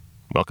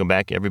Welcome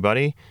back,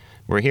 everybody.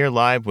 We're here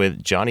live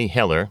with Johnny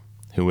Heller,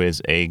 who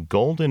is a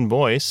golden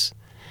voice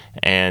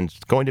and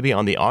going to be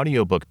on the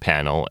audiobook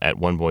panel at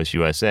One Voice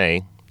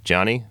USA.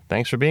 Johnny,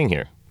 thanks for being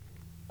here.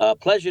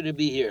 Pleasure to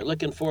be here.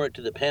 Looking forward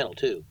to the panel,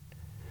 too.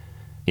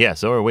 Yeah,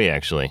 so are we,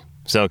 actually.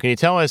 So can you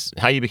tell us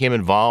how you became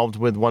involved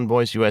with One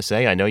Voice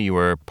USA? I know you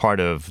were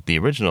part of the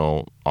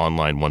original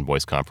online One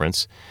Voice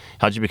conference.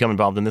 How did you become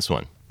involved in this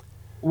one?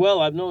 Well,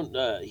 I've known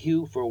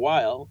Hugh for a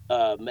while,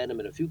 met him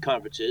at a few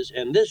conferences,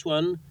 and this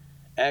one,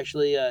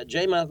 actually,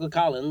 J. Michael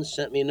Collins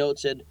sent me a note,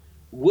 said,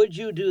 would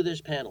you do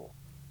this panel?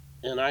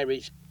 And I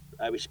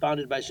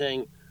responded by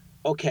saying,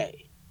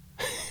 okay.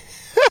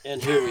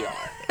 And here we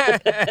are.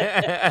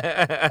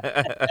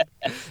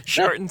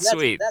 Short and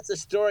sweet. That's the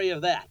story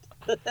of that.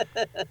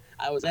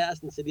 I was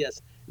asked and said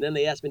yes. And then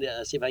they asked me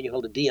to see if I could get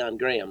hold of Dion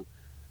Graham.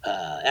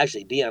 I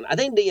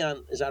think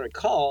Dion, as I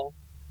recall,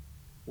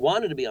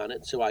 wanted to be on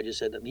it, so I just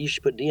said that you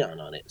should put Dion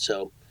on it.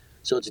 So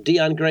it's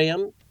Dion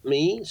Graham,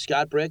 me,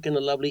 Scott Brick, and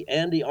the lovely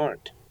Andy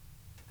Arndt.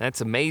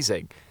 That's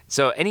amazing.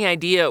 So any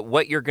idea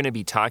what you're going to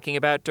be talking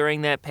about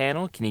during that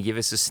panel? Can you give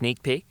us a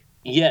sneak peek?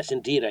 Yes,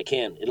 indeed, I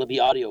can. It'll be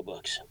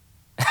audiobooks.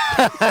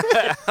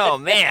 Oh,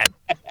 man.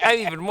 I'm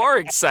even more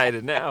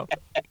excited now.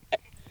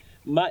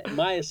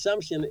 My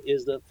assumption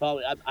is the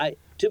following.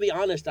 To be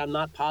honest, I'm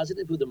not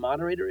positive who the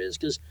moderator is,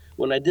 because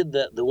when I did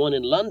the one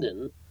in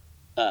London,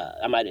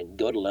 I didn't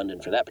go to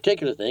London for that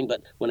particular thing,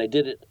 but when I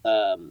did it,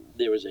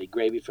 there was a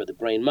Gravy for the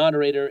Brain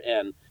moderator,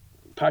 and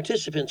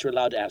participants were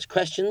allowed to ask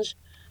questions,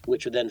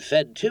 which were then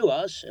fed to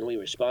us, and we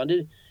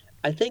responded.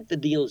 I think the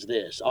deal is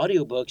this.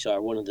 Audiobooks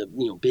are one of the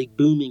big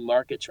booming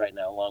markets right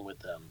now, along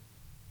with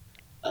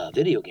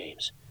video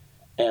games.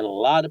 And a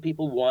lot of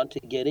people want to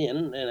get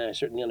in, and I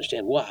certainly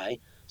understand why.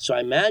 So I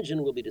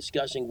imagine we'll be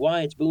discussing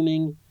why it's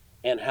booming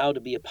and how to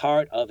be a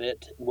part of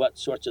it, what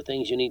sorts of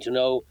things you need to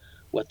know,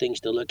 what things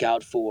to look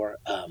out for,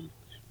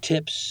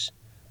 tips,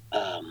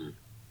 and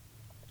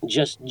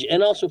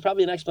also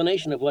probably an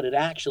explanation of what it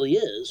actually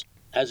is,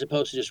 as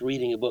opposed to just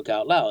reading a book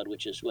out loud,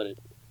 which is what it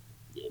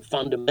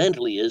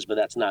fundamentally is, but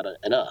that's not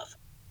enough.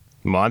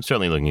 Well, I'm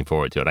certainly looking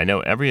forward to it. I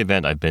know every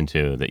event I've been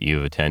to that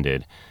you've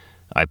attended,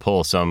 I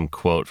pull some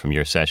quote from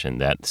your session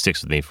that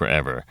sticks with me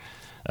forever.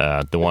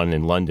 The one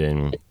in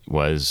London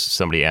was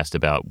somebody asked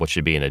about what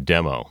should be in a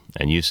demo,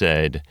 and you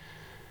said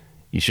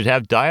you should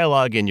have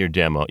dialogue in your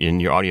demo, in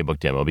your audiobook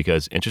demo,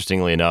 because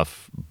interestingly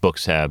enough,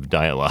 books have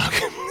dialogue.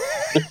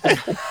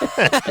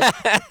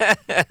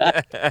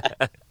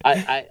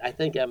 I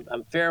think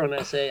I'm fair when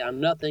I say I'm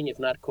nothing if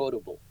not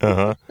quotable.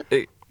 Uh-huh.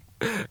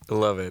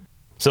 Love it.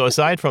 So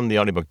aside from the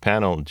audiobook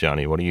panel,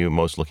 Johnny, what are you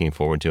most looking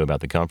forward to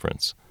about the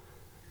conference?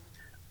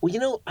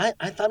 Well,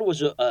 I thought it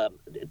was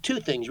two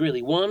things,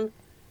 really. One,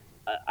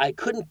 I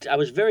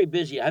was very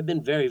busy. I've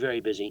been very,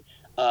 very busy,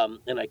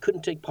 and I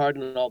couldn't take part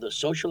in all the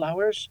social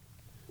hours.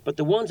 But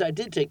the ones I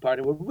did take part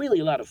in were really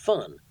a lot of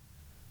fun.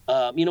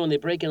 When they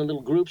break into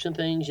little groups and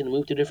things and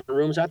move to different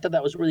rooms, I thought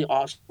that was really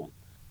awesome.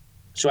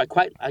 So I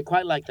quite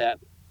like that.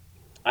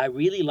 I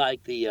really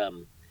like the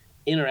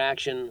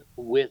interaction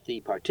with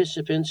the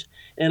participants.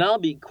 And I'll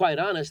be quite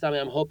honest,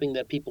 I'm hoping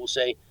that people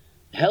say,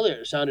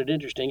 Heller sounded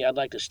interesting, I'd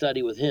like to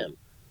study with him.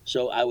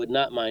 So I would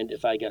not mind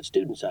if I got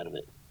students out of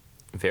it.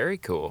 Very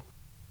cool.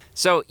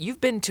 So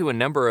you've been to a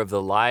number of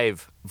the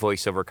live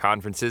voiceover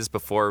conferences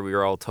before we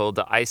were all told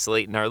to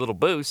isolate in our little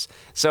booths.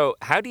 So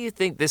how do you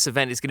think this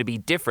event is going to be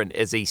different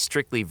as a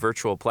strictly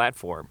virtual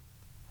platform?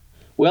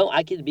 Well,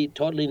 I could be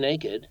totally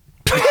naked.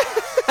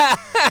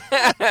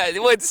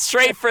 It went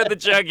straight for the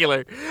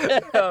jugular.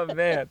 Oh,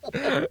 man.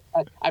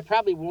 I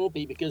probably won't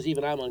be, because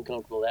even I'm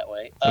uncomfortable that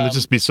way. And there'll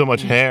just be so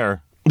much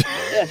hair.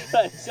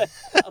 That's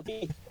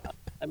right.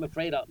 I'm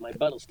afraid my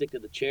butt will stick to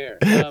the chair.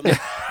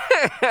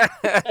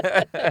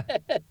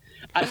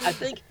 I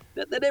think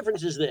that the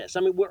difference is this.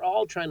 We're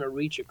all trying to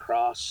reach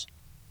across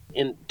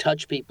and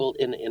touch people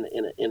in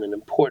an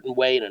important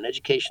way, in an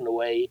educational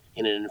way,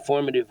 in an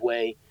informative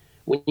way,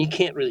 when you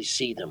can't really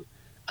see them.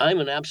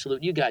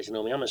 You guys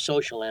know me, I'm a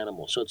social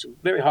animal, so it's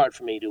very hard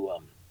for me to,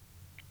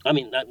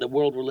 the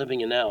world we're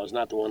living in now is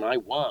not the one I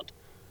want.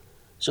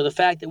 So the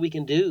fact that we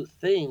can do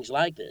things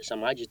like this,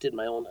 I just did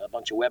a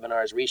bunch of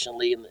webinars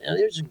recently, and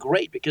it's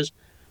great because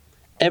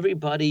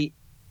everybody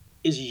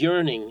is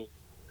yearning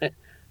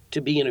to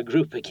be in a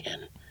group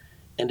again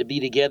and to be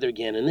together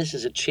again. And this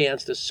is a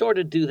chance to sort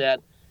of do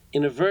that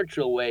in a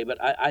virtual way. But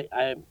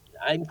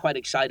I'm quite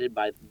excited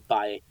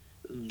by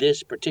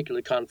this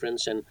particular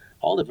conference and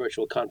all the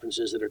virtual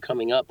conferences that are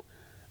coming up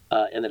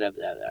and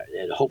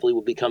that hopefully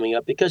will be coming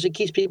up, because it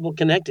keeps people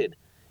connected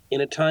in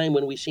a time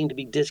when we seem to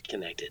be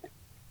disconnected.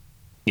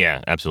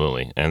 Yeah,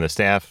 absolutely. And the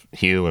staff,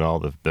 Hugh, and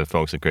all the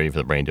folks at Gravy for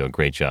the Brain do a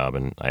great job,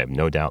 and I have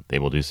no doubt they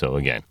will do so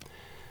again.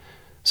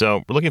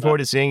 So we're looking forward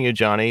to seeing you,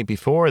 Johnny.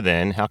 Before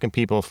then, how can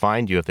people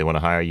find you if they want to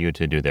hire you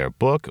to do their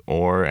book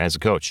or as a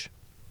coach?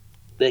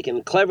 They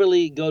can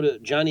cleverly go to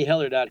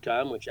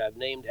johnnyheller.com, which I've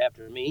named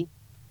after me.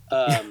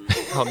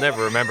 I'll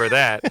never remember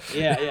that.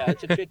 Yeah,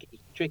 it's a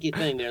tricky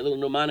thing there. A little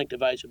mnemonic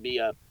device would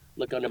be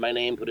look under my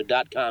name, put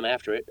a .com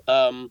after it.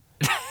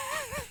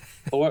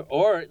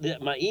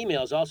 My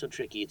email is also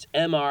tricky. It's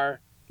Mr.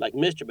 like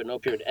Mr. but no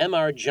period.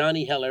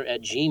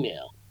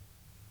 mrjohnnyheller@gmail.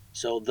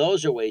 So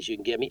those are ways you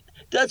can get me.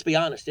 Let's be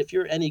honest. If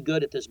you're any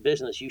good at this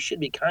business, you should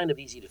be kind of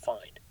easy to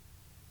find.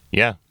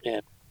 Yeah.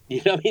 And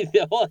you know, what I mean,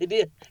 the whole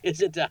idea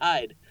isn't to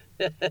hide.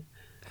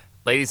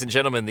 Ladies and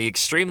gentlemen, the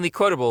extremely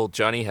quotable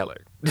Johnny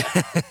Heller.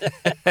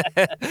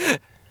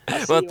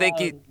 Well, thank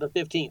you. The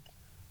 15th.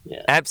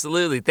 Yeah.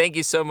 Absolutely. Thank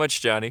you so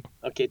much, Johnny.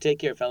 Okay, take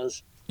care,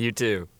 fellas. You too.